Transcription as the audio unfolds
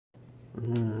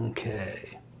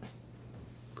Okay.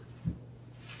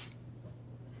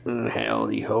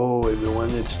 Howdy ho, everyone.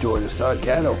 It's Jordan Stott,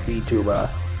 Cattle VTuber,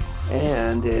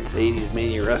 and it's 80's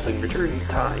Mania Wrestling Returns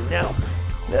time. Now,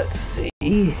 let's see.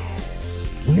 I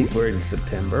think we're in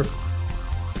September.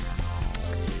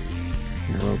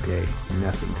 Okay,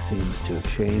 nothing seems to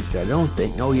have changed. I don't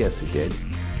think. Oh, yes, it did.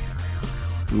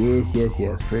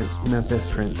 Yes. Memphis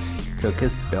Prince took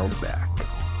his belt back.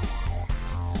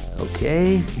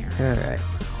 Okay, alright.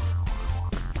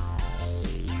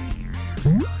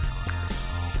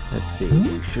 Let's see,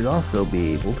 we should also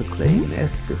be able to claim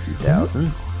this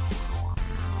 50,000.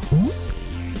 And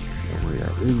we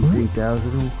got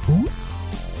 83,000.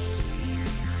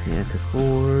 Can't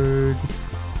afford.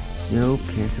 Nope,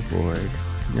 can't afford.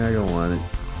 No, I don't want it.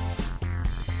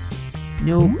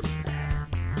 Nope.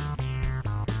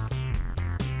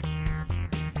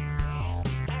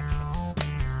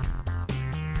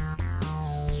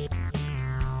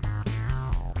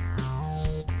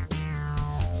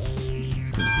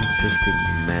 Interesting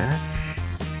match.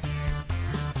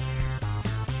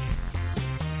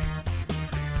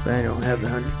 But I don't have the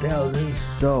 100,000,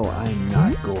 so I'm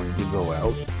not going to go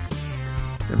out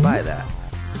and buy that.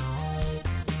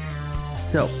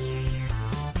 So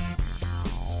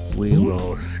we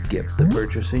will skip the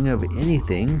purchasing of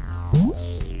anything.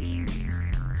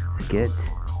 Let's get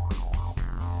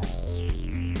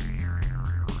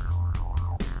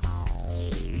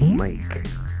Mike.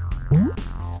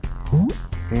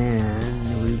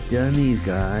 And we've done these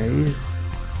guys.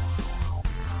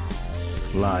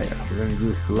 Flyer. We're gonna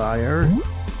do Flyer.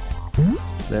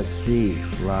 Let's see,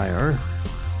 Flyer.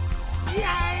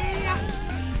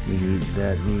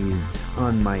 That needs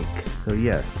on mic. So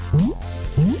yes,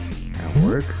 that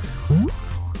works.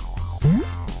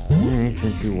 Okay,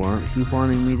 since you keep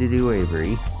wanting me to do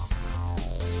Avery.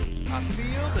 I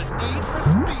feel the need for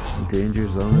speed. Danger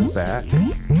Zone is back.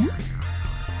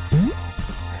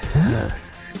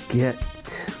 Let's get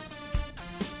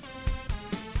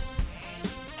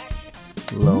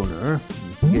Loner.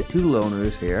 You can get 2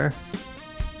 loners here.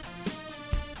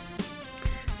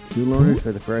 2 loners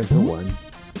for the price of 1.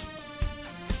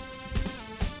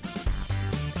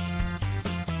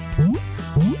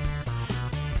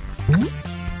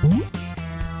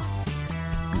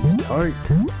 Heart.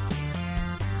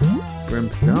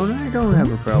 Brimstone. I don't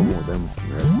have a problem with them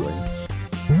wrestling.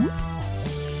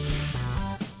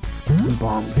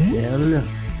 Bombshell.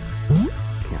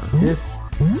 Countess.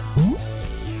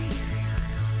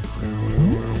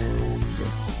 And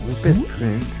Whippet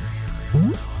Prince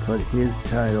put his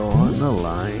title on the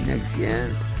line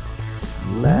against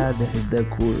Lad the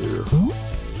Cool.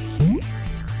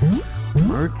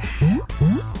 Merch.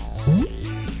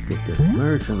 Get this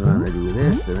merch. I'm gonna do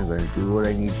this, and I'm gonna do what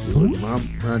I need to do with Mom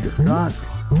to Soft.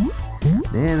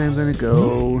 Then I'm gonna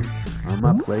go on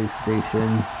my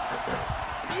PlayStation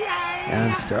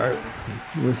and start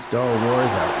with Star Wars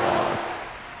Outlaws.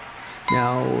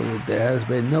 Now, there has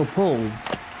been no polls.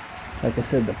 Like I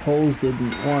said, the polls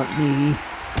didn't want me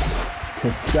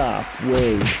to stop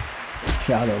with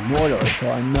Shadow of Mordor,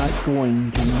 so I'm not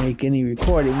going to make any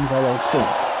recordings, I don't think.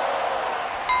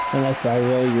 Unless I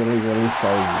really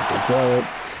started to enjoy it,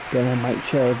 then I might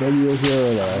share a video here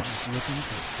or there.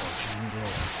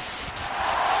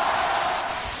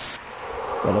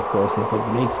 But of course, if it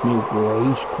makes me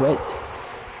rage quit,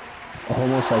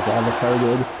 almost like Avatar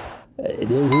did,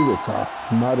 it is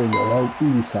Ubisoft, modern day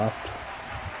Ubisoft.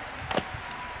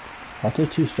 Lots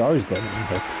of 2 stars then,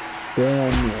 but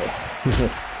then,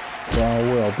 well,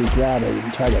 we'll be glad I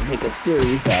didn't try to make a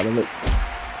series out of it.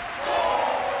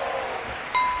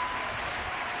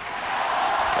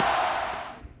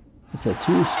 It's a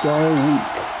 2-star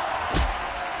week.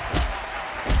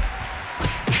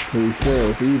 Pretty sure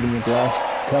if even the last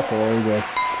couple are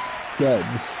just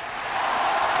duds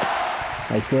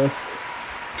like this,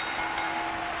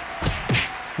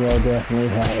 we'll definitely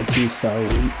have a 2-star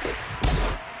week.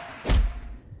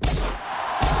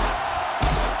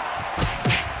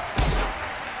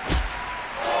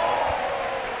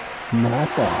 Not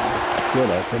bad. Good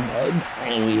open,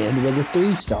 and we end with a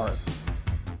 3-star.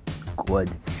 Good.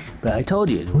 But I told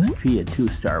you it would be a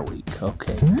 2-star week.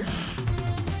 Okay.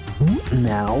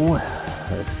 Now,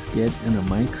 let's get in a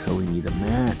mic, so we need a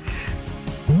match.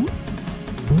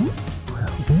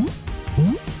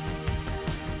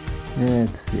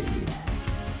 Let's see.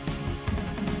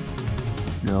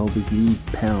 No, we can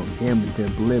pound him into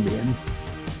oblivion.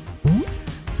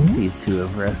 These 2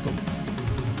 have wrestled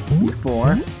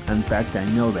before. In fact, I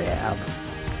know they have.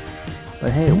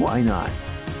 But hey, why not?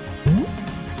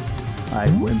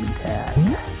 5 women tag.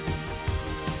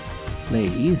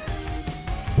 Ladies.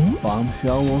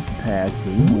 Bombshell will tag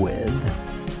team with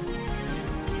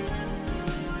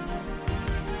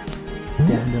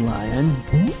Dandelion.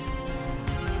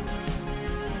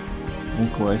 And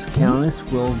of course, Countess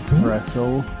will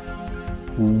wrestle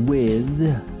with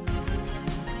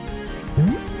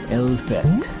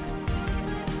Elfet.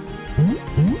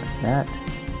 That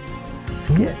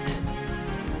skit.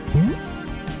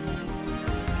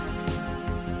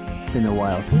 Been a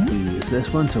while since we used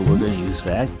this one, so we're going to use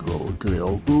that. Go to the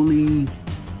old ghoulie.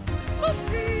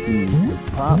 Use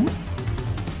the pop.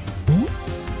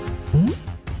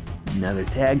 Another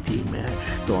tag team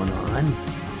match going on.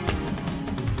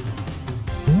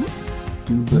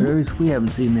 Do-Gooders, we haven't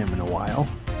seen them in a while.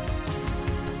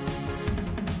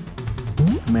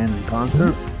 Command and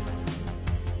Conquer.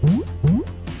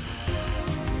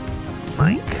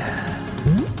 Mike.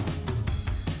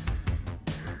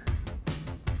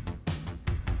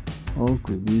 Oak,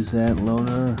 we've used that.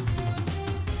 Loner.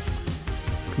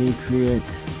 Patriot.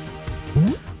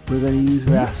 We're going to use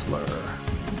Wrestler.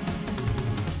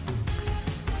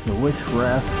 So which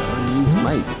Wrestler needs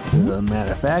Mike? As a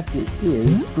matter of fact, it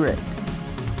is Brit.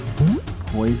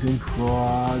 Poison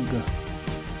Frog.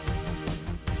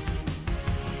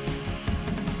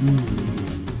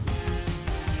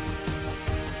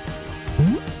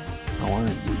 I want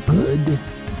to do good.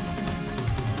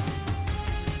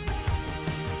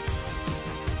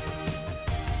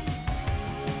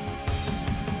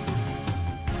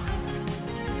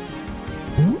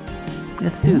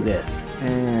 Let's do this,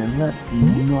 and let's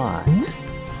not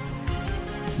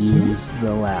use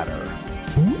the ladder.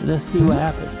 Let's see what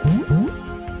happens.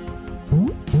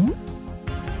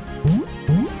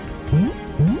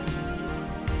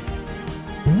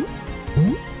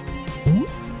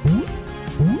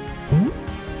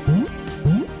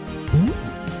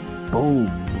 Boom,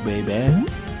 baby.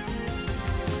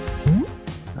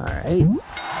 Alright.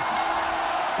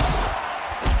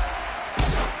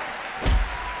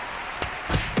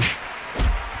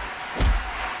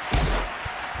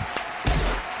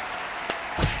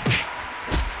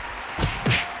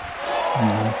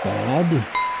 Not bad.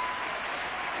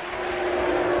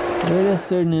 There are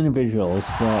certain individuals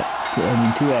that, I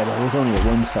mean, 2 out of it was only a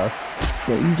 1-star,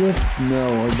 that you just know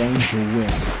are going to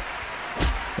win.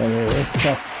 But this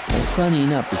stuff, it's funny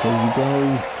enough because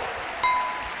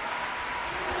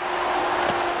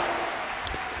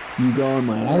you go on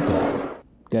my iPad.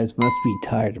 You guys must be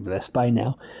tired of this by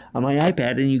now. On my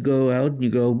iPad, and you go out and you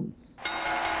go.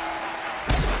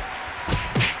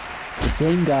 The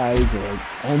same guys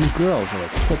and girls are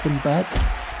kicking butt,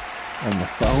 and the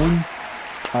phone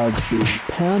are being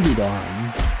pounded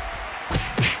on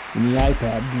in the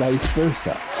iPad, vice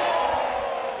versa.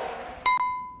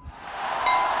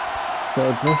 So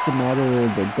it's just a matter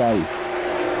of the dice.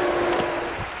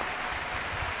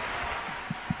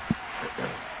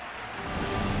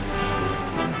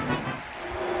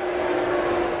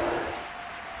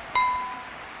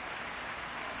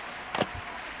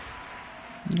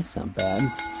 That's not bad.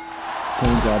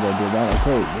 Turns out I did that.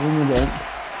 Okay, in the event.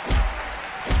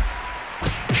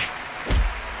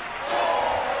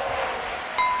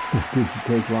 It didn't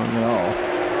take long at all.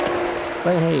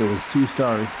 But hey, it was 2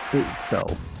 stars, so.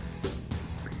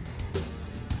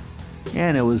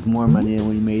 And it was more money than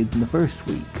we made in the first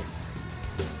week.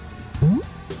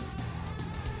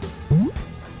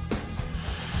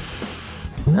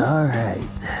 Alright.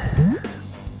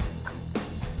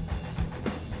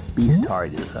 Beast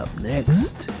Heart is up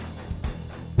next.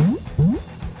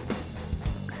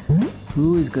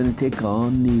 Who is going to take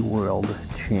on the world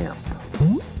champ?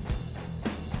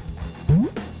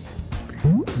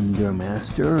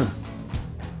 Master.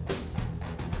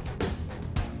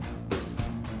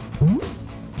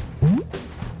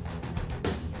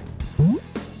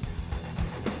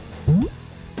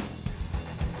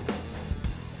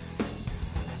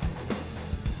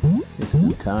 It's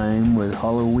the time with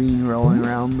Halloween rolling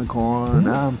around the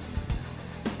corner.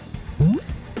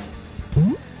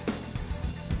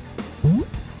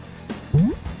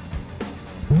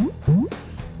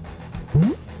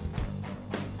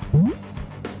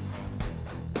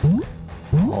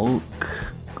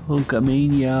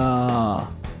 Mania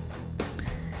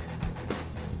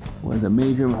was a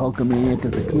major Hulkamaniac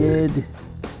as a kid,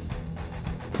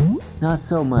 not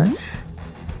so much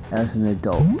as an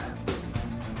adult.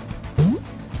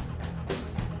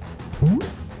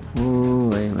 Oh,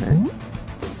 wait a minute.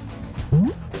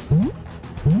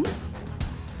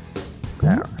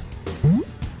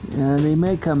 They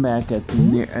may come back at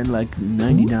like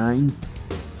 99,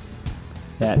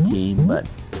 that team, but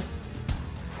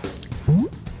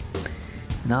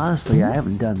and honestly, I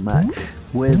haven't done much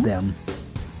with them.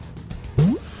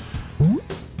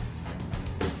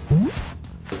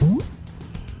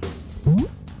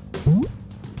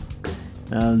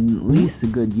 At least a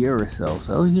good year or so.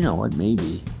 So you know what?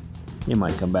 Maybe he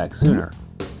might come back sooner.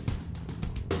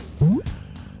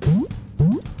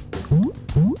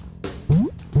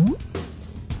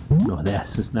 No,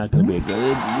 this is not going to be a good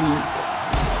week,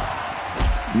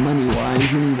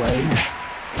 money-wise, anyway.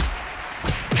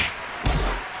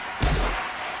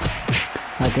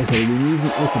 Like I said, we need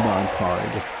an Ichabod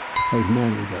card as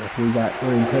manager.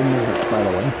 We're in 10 minutes, by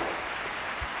the way.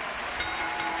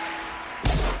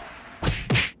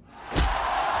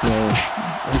 So,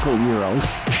 Uncle Euros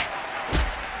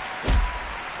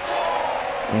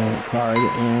and card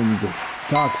and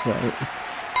Toxo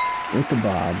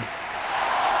Ichabod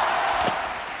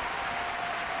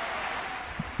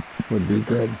would be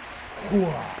good.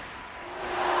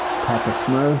 Papa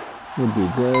Smurf would be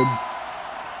good.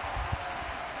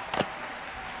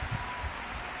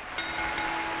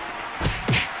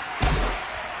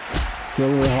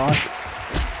 Silverhawks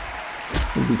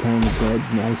would be kind of good.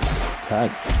 Nice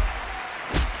touch.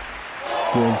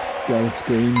 Good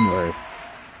Starscream or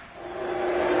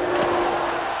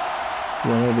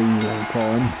whatever you want to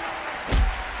call him.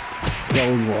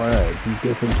 Skeletor, a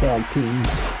different tag team.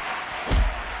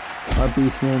 Our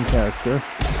Beastman character.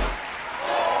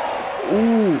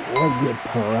 Ooh, or get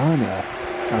Piranha,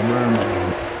 a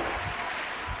merman.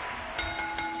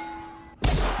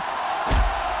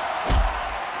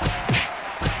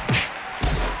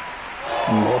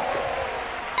 Look.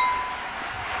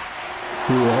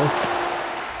 Feel.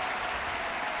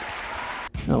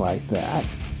 I like that.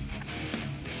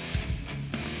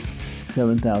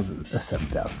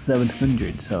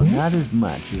 700, so not as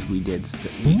much as we did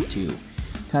week 2.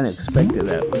 Kind of expected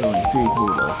that with only 3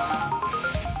 tables.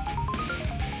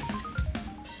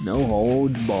 No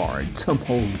holds barred, some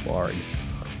holds barred.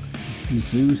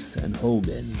 Zeus and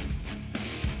Hogan.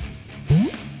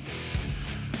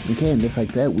 Okay, and just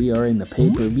like that, we are in the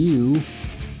pay-per-view.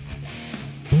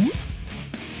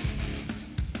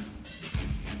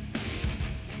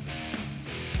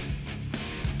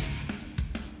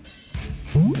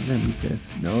 Would they be pissed?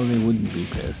 No, they wouldn't be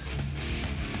pissed.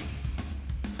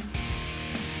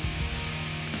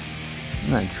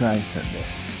 I'm gonna try some of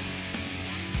this.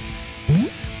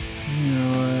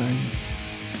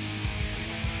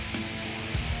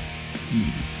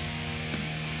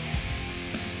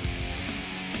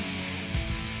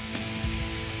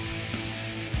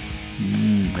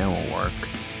 That won't work.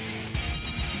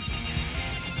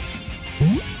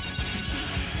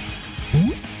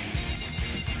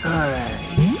 Alright.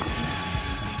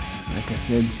 Like I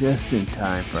said, just in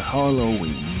time for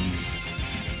Halloween.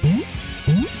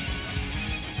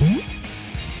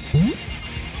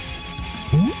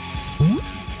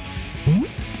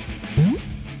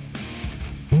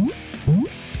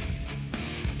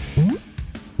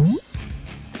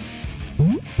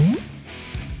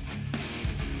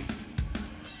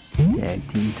 Tag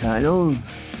team titles.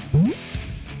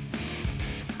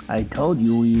 I told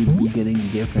you we'd be getting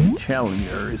different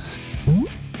challengers.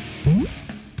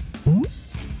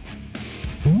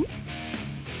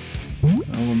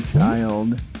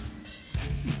 Child,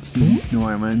 Keith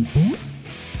Norman.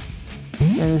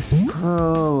 This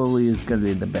probably is going to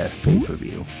be the best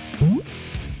pay-per-view.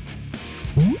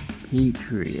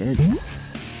 Patriots.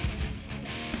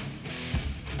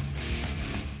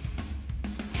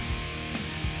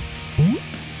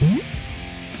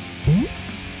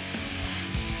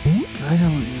 I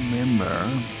don't remember.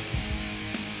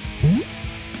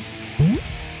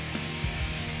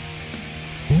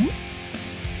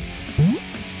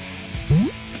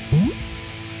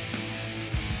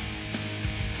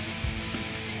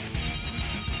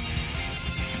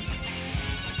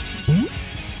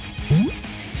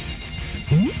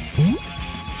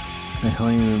 I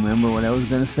don't even remember what I was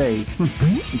gonna say. A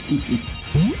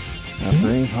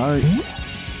brave heart.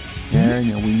 There,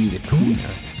 now we need a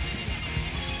tweener.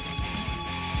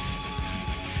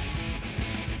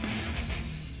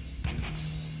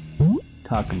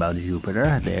 Talk about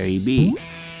Jupiter. There he be.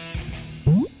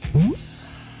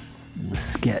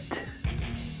 Skit.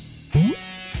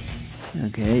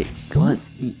 Okay, come on.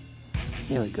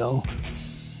 Here we go.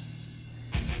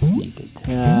 Sneak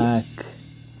attack.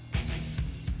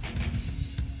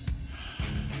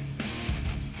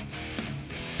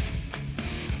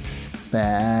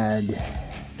 Bad.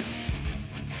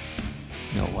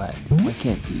 No, what? Why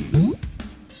can't he be?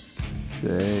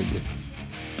 Good.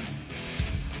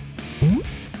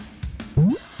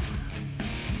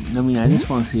 I mean, I just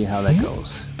want to see how that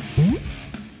goes.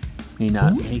 May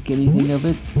not make anything of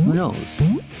it. Who knows?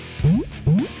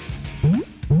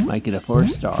 Might get a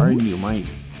 4-star and you might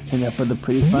end up with a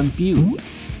pretty fun feud.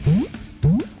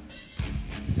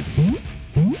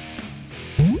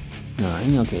 No,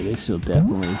 9. Okay, this will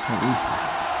definitely.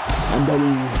 I'm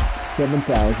betting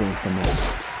 7,000 at the most.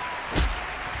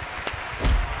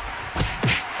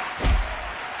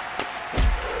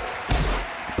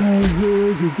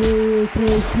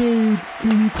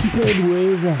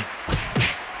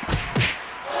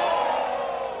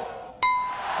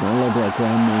 I love that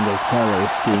Grand Mango's color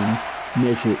scheme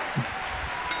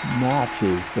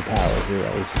matches the Power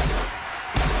Heroes.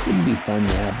 It'd be fun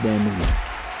to have them in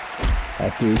a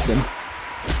threesome.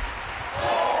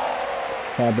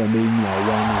 Have them being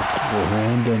one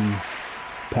random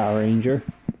Power Ranger.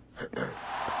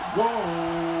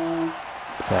 Whoa!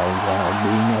 Power Ranger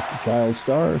being up the child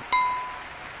star.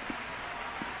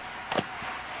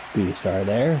 Be a star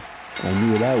there. I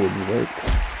knew that wouldn't work.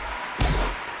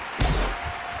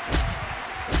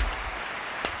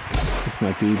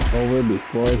 Might be over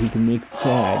before he can make the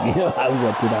tag. What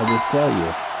did I just tell you?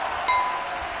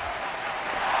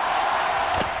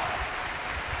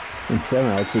 And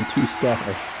somehow it's a 2-star.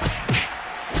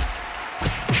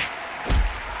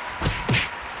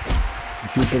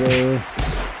 Jupiter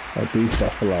or Beef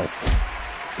Buffalo?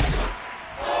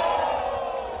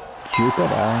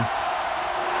 Jupiter.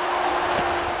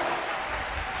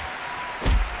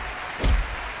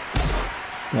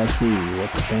 Let's see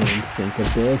what the fans think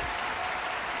of this.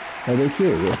 Are they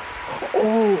curious?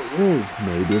 Oh, it is.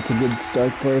 Maybe it's a good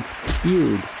start for a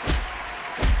feud.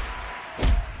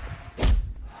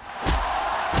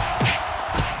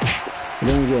 But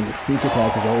then again, the sneak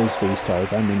attack is always 3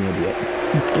 stars. I'm an idiot.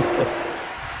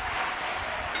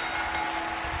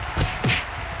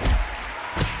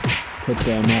 Put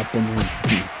them up in the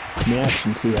match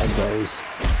and see how it goes.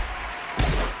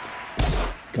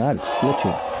 God, it's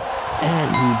glitching. And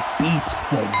he beats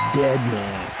the dead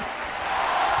man.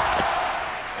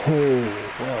 Oh,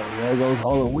 well, there goes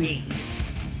Halloween.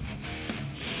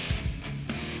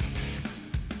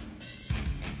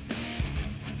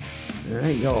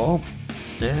 Alright, y'all.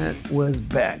 That was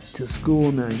Back to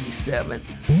School 97.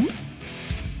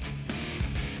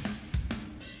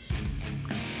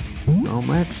 How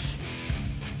much?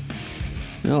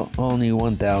 No, only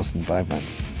 1,500.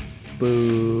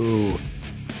 Boo.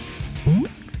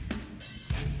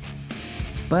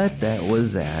 But that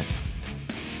was that.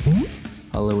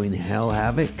 Halloween Hell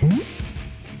Havoc,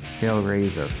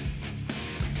 Hellraiser.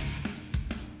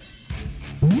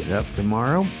 Up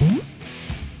tomorrow,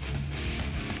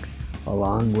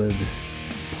 along with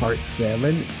part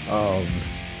 7 of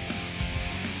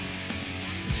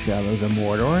Shadows of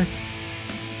Mordor.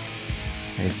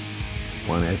 I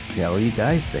want to tell you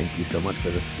guys, thank you so much for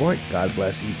the support. God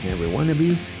bless each and every one of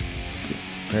you.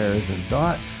 Prayers and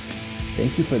thoughts.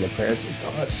 Thank you for the prayers and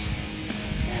thoughts.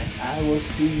 I will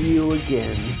see you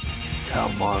again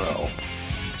tomorrow.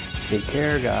 Take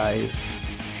care, guys.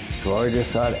 Florida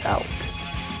Sod out.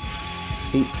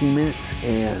 18 minutes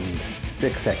and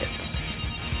 6 seconds.